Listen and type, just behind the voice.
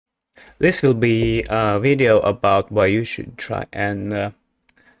This will be a video about why you should try and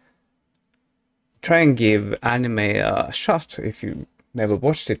give anime a shot if you never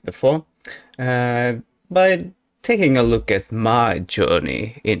watched it before, by taking a look at my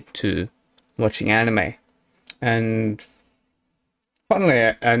journey into watching anime. And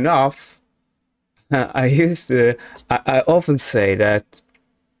funnily enough, I often say that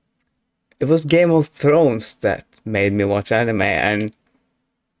it was Game of Thrones that made me watch anime, and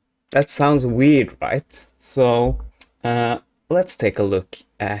that sounds weird, right? So let's take a look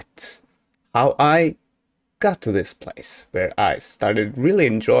at how I got to this place where I started really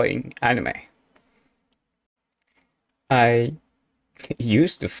enjoying anime. I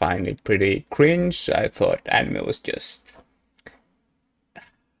used to find it pretty cringe. I thought anime was just...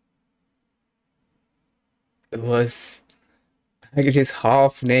 It was like these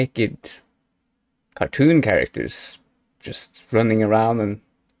half-naked cartoon characters just running around and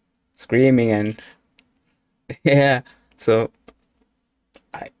screaming, and yeah, so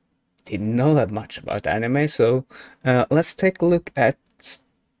I didn't know that much about anime. So let's take a look at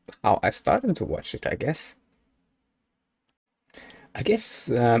how I started to watch it. I guess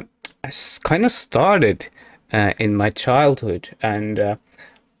I kind of started in my childhood, and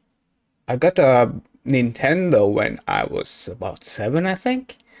I got a Nintendo when I was about 7, I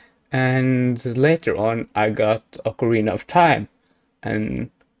think, and later on I got Ocarina of Time. And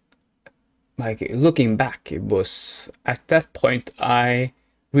like, looking back, it was at that point I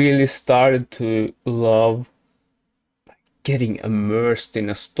really started to love getting immersed in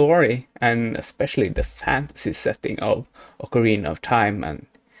a story, and especially the fantasy setting of Ocarina of Time, and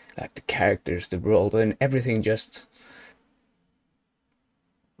like the characters, the world, and everything just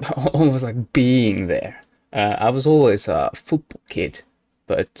almost like being there. I was always a football kid,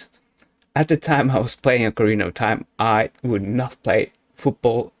 but at the time I was playing Ocarina of Time, I would not play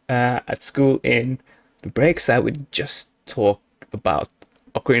football at school. In the breaks, I would just talk about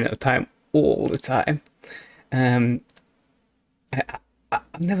Ocarina of Time all the time. I've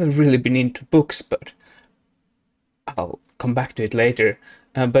never really been into books, but I'll come back to it later.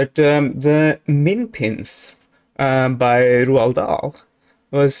 But the Min Pins by Roald Dahl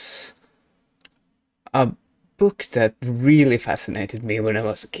was a book that really fascinated me when I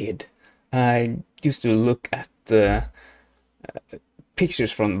was a kid. I used to look at the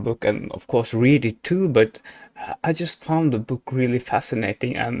pictures from the book and of course read it too, but I just found the book really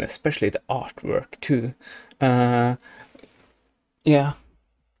fascinating, and especially the artwork too. Yeah,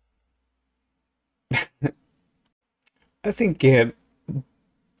 I think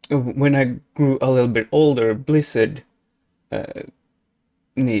when I grew a little bit older, Blizzard uh,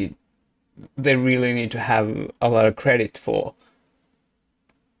 need they really need to have a lot of credit for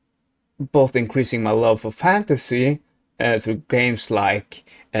both increasing my love for fantasy through games like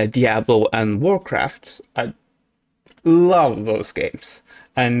Diablo and Warcraft. I love those games,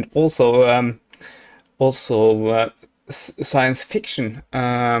 and also science fiction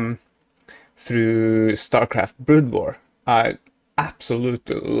through StarCraft Brood War. I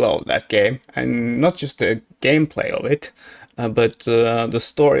absolutely love that game, and not just the gameplay of it, but the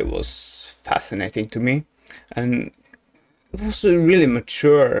story was fascinating to me, and it was really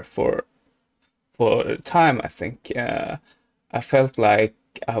mature for the time. I think I felt like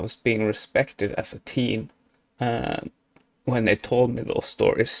I was being respected as a teen uh, when they told me those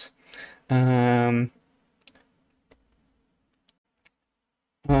stories. Um,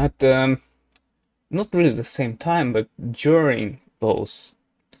 at not really the same time, but during those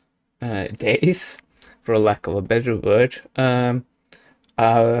days, for lack of a better word, The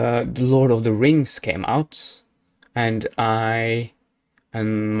Lord of the Rings came out, and I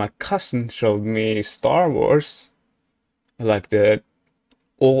and my cousin showed me Star Wars, like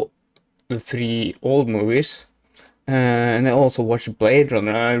all the 3 old movies, and I also watched Blade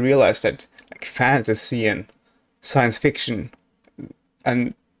Runner. And I realized that like fantasy and science fiction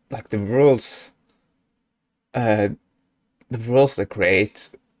and like uh, the worlds they create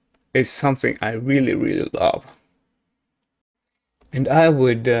is something I really love, and I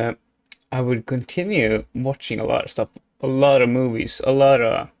would continue watching a lot of stuff, a lot of movies, a lot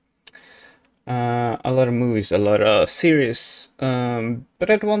of series. But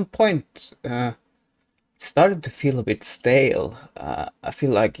at one point, it started to feel a bit stale. I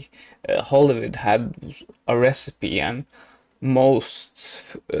feel like Hollywood had a recipe, and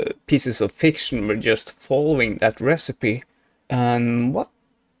most pieces of fiction were just following that recipe. And what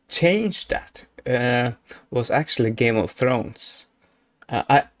changed that was actually Game of Thrones.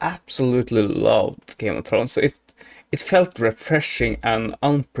 I absolutely loved Game of Thrones. It felt refreshing and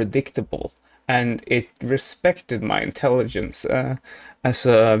unpredictable, and it respected my intelligence. as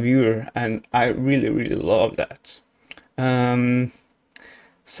a viewer, and I really, really love that. Um,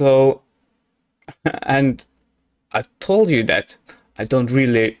 so, and I told you that I don't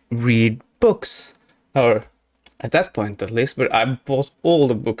really read books, or at that point at least, but I bought all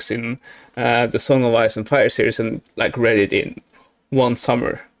the books in the Song of Ice and Fire series and like read it in one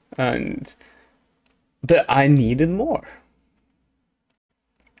summer, and but I needed more.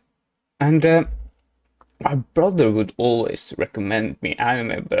 And my brother would always recommend me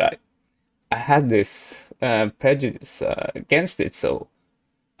anime, but I had this prejudice against it, so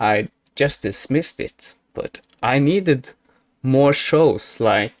I just dismissed it. But I needed more shows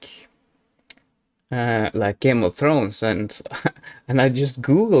like Game of Thrones, and and I just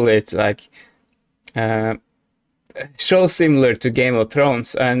Google it like uh, shows similar to Game of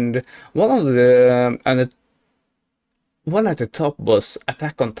Thrones, and the one at the top was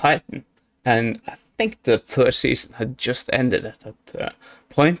Attack on Titan, and I think the first season had just ended at that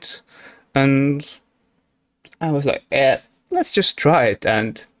point, and I was like, yeah, let's just try it.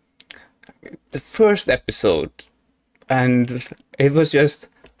 And the first episode, and it was just,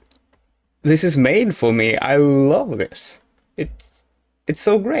 this is made for me. I love this. It it's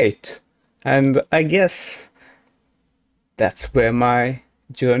so great, and I guess that's where my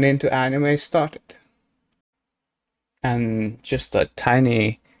journey into anime started. And just a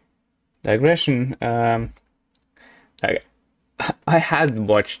tiny digression. I I had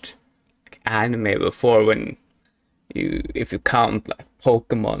watched anime before when if you count like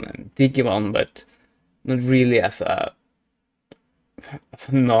Pokemon and Digimon, but not really as a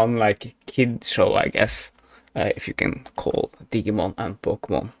non like kid show, I guess, if you can call Digimon and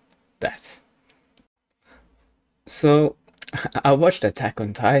Pokemon that. So I watched Attack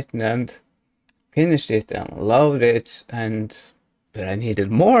on Titan and finished it and loved it, and but I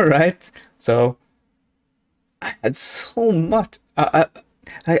needed more, right? So I had so much.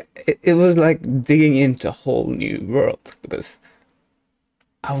 It was like digging into a whole new world because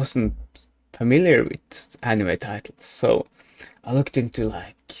I wasn't familiar with anime titles. So I looked into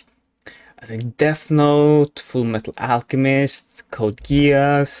like I think Death Note, Full Metal Alchemist, Code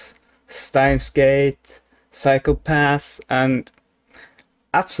Geass, Steins Gate, Psychopaths, and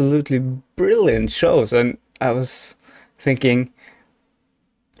absolutely brilliant shows. And I was thinking,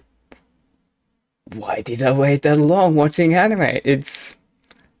 why did I wait that long watching anime?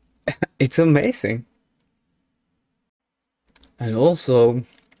 It's amazing. And also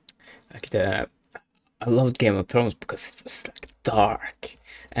like the I loved Game of Thrones because it was like dark.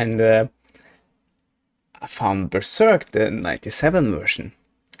 And I found Berserk, the 97 version,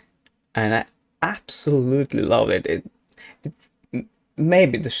 and I absolutely love it. It's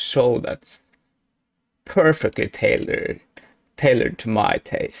maybe the show that's perfectly tailored to my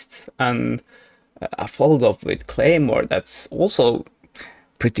tastes. And I followed up with Claymore, that's also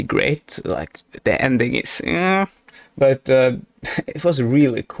pretty great. Like the ending is, but it was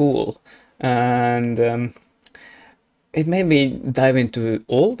really cool, and it made me dive into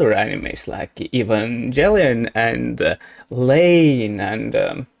older animes like Evangelion and Lane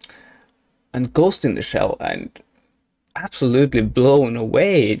and Ghost in the Shell, and absolutely blown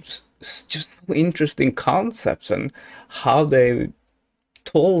away. It's just so interesting concepts and how they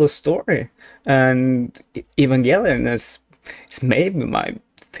told a story. And Evangelion is maybe my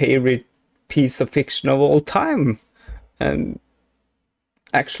favorite piece of fiction of all time, and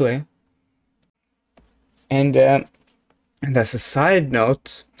actually, and and as a side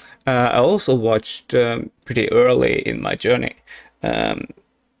note, I also watched pretty early in my journey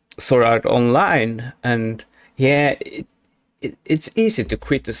Sword Art Online, and yeah, it's easy to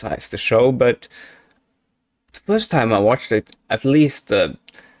criticize the show, but the first time I watched it, at least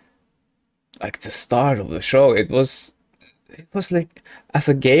like the start of the show, it was like as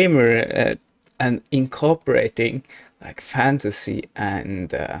a gamer and incorporating like fantasy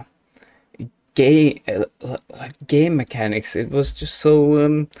and game like game mechanics. It was just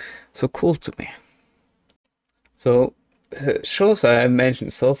so cool to me. So shows I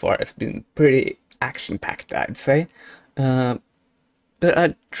mentioned so far has been pretty action packed, I'd say. Uh,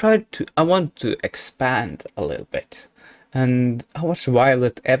 but I want to expand a little bit. And I watched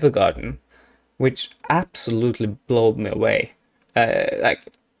Violet Evergarden, which absolutely blew me away. Like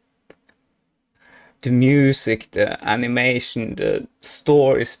the music, the animation, the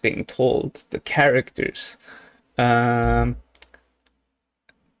stories being told, the characters. Um,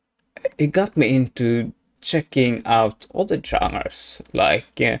 it got me into checking out other genres,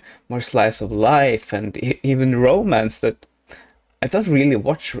 like more slice of life and even romance that I don't really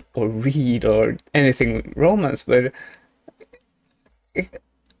watch or read or anything with romance, but it,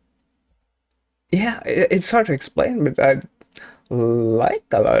 yeah, it's hard to explain, but I like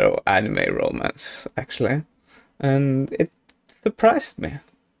a lot of anime romance, actually, and it surprised me.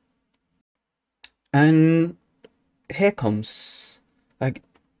 And here comes, like,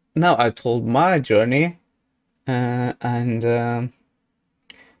 now I told my journey, and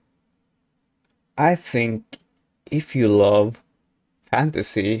I think if you love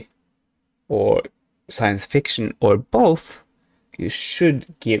fantasy or science fiction or both, you should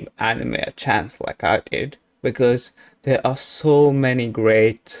give anime a chance like I did, because there are so many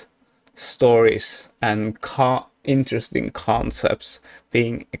great stories and interesting concepts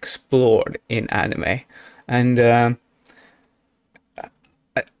being explored in anime. And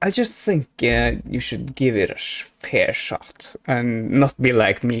I just think you should give it a fair shot and not be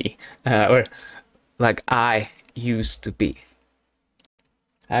like me, or like I used to be.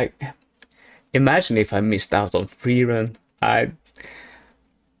 I imagine if I missed out on Freerun. I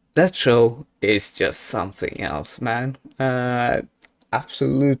That show is just something else, man.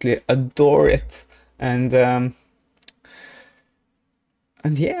 Absolutely adore it, and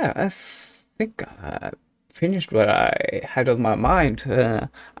yeah, I think I finished what I had on my mind.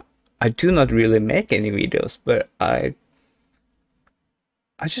 I do not really make any videos, but I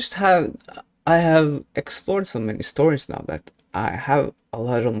just have I have explored so many stories now that I have a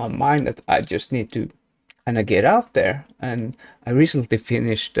lot on my mind that I just need to kind of get out there. And I recently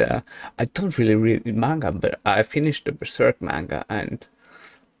finished. I don't really read manga, but I finished the Berserk manga, and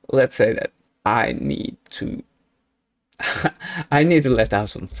let's say that I need to I need to let out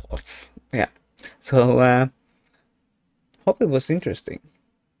some thoughts. Yeah. So hope it was interesting.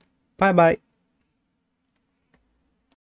 Bye bye.